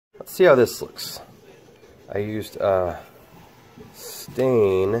Let's see how this looks. I used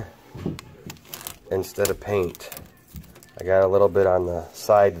stain instead of paint. I got a little bit on the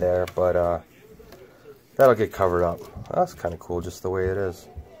side there, but that'll get covered up. That's kind of cool just the way it is.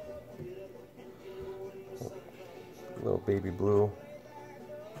 Little baby blue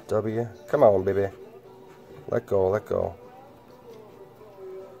W. Come on, baby. Let go, let go.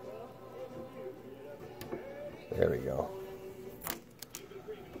 There we go.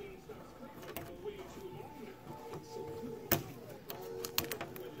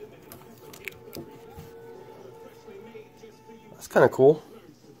 That's kind of cool.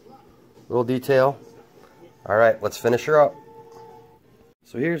 Little detail. Alright, let's finish her up.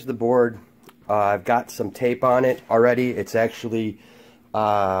 So here's the board. I've got some tape on it already. It's actually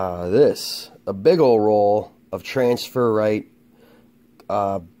a big old roll of transfer right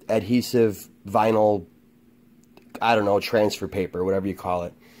adhesive vinyl, I don't know, transfer paper, whatever you call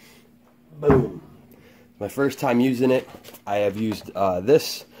it. Boom. My first time using it. I have used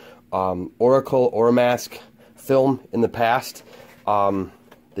this Oracle Oramask film in the past.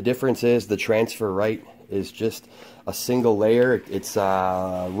 The difference is the transfer right is just a single layer. It's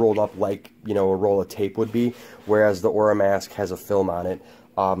rolled up like, you know, a roll of tape would be, whereas the Oramask has a film on it.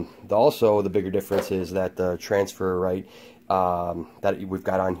 Also, the bigger difference is that the transfer right that we've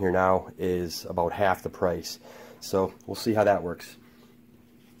got on here now is about half the price. So we'll see how that works.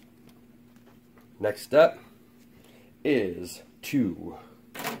 Next step is to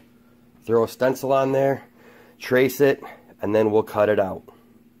throw a stencil on there, trace it, and then we'll cut it out.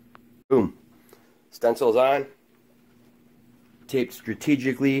 Boom. Stencil's on. Taped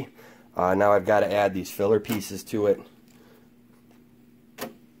strategically. Now I've got to add these filler pieces to it.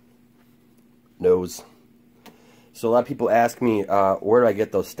 Nose. So a lot of people ask me, where do I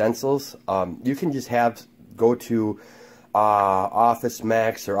get those stencils? You can just go to Office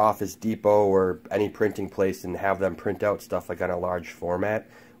Max or Office Depot or any printing place and have them print out stuff like on a large format.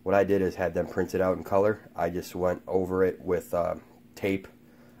 What I did is had them printed out in color. I just went over it with tape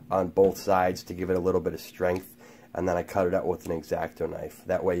on both sides to give it a little bit of strength, and then I cut it out with an X-Acto knife.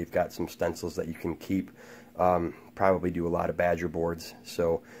 That way you've got some stencils that you can keep. Probably do a lot of Badger boards,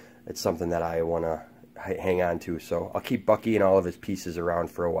 so it's something that I want to hang on to. So I'll keep Bucky and all of his pieces around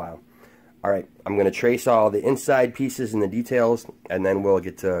for a while. Alright, I'm going to trace all the inside pieces and the details, and then we'll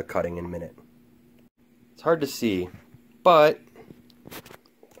get to cutting in a minute. It's hard to see, but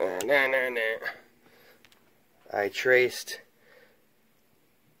I traced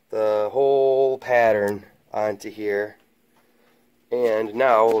the whole pattern onto here, and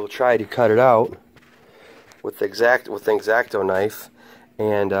now we'll try to cut it out with the X-Acto knife.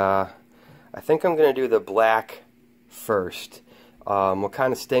 And I think I'm going to do the black first. What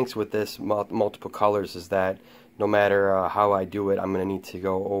kind of stinks with this multiple colors is that no matter how I do it, I'm going to need to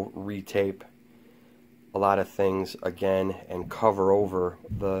go retape a lot of things again and cover over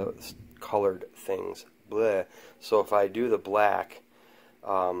the colored things. Bleh. So if I do the black,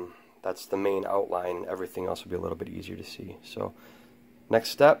 that's the main outline, and everything else will be a little bit easier to see. So next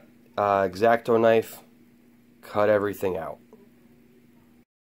step, X-Acto knife, cut everything out.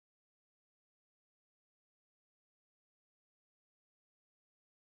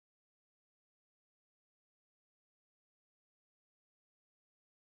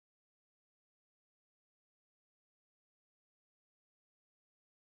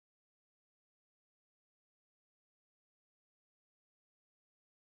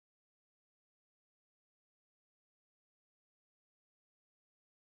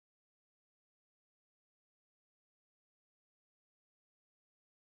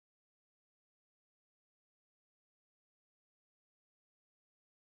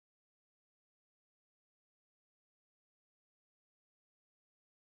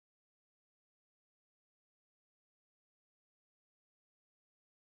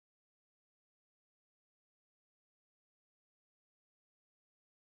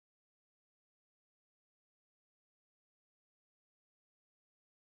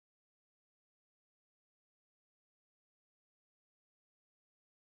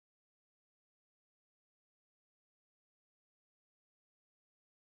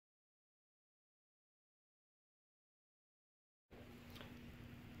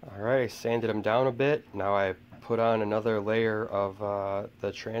 Alright, I sanded them down a bit. Now I put on another layer of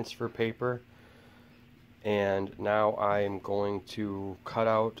the transfer paper, and now I'm going to cut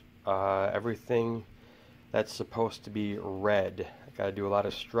out everything that's supposed to be red. I gotta do a lot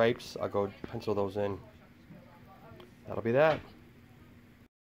of stripes. I'll go pencil those in. That'll be that.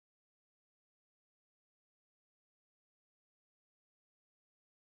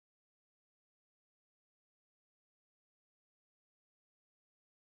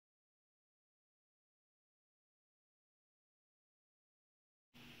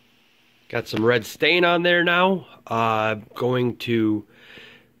 Got some red stain on there now. Going to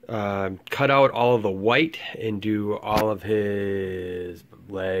cut out all of the white and do all of his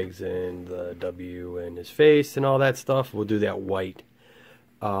legs and the W and his face and all that stuff. We'll do that white.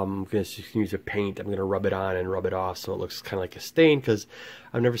 I'm going to use a paint. I'm going to rub it on and rub it off so it looks kind of like a stain, because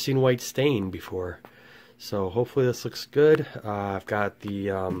I've never seen white stain before. So hopefully this looks good. I've got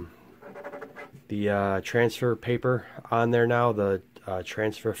the transfer paper on there now, the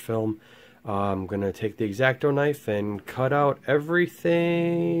transfer film. I'm going to take the X-Acto knife and cut out everything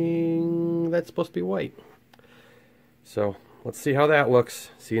that's supposed to be white. So let's see how that looks.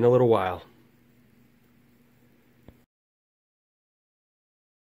 See you in a little while.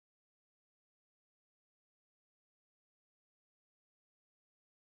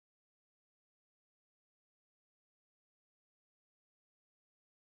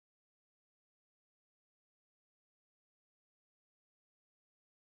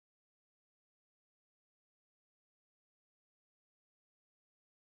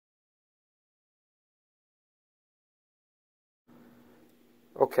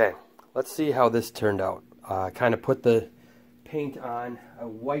 Okay, let's see how this turned out. Kind of put the paint on, I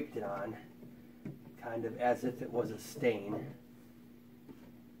wiped it on, kind of as if it was a stain.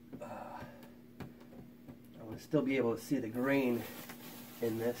 I want to still be able to see the grain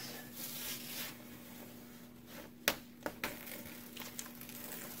in this.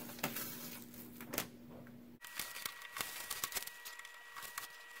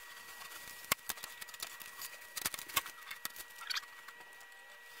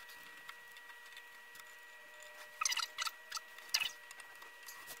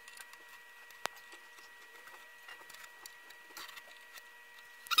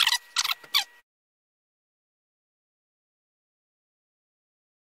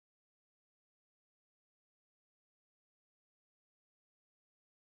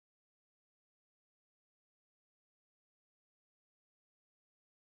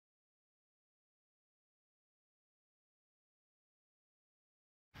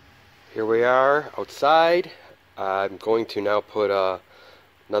 Here we are outside. I'm going to now put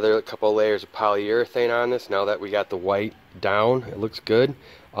another couple layers of polyurethane on this now that we got the white down. It looks good.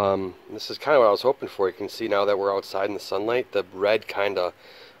 This is kind of what I was hoping for. You can see now that we're outside in the sunlight, the red kind of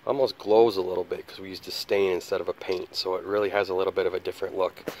almost glows a little bit because we used a stain instead of a paint, so it really has a little bit of a different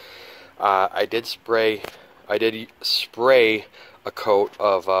look. I did spray a coat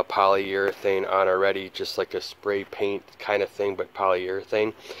of polyurethane on already, just like a spray paint kind of thing, but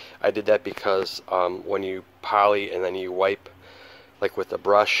polyurethane. I did that because when you poly and then you wipe, like with a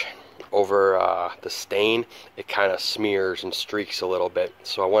brush, over the stain, it kind of smears and streaks a little bit.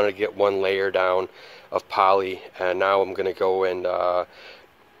 So I wanted to get one layer down of poly, and now I'm going to go and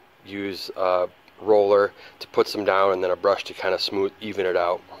use a roller to put some down, and then a brush to kind of even it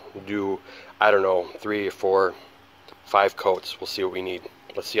out. Do, I don't know, 3 or 4, 5 coats. We'll see what we need.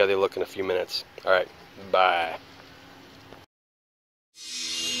 Let's see how they look in a few minutes. Alright, bye.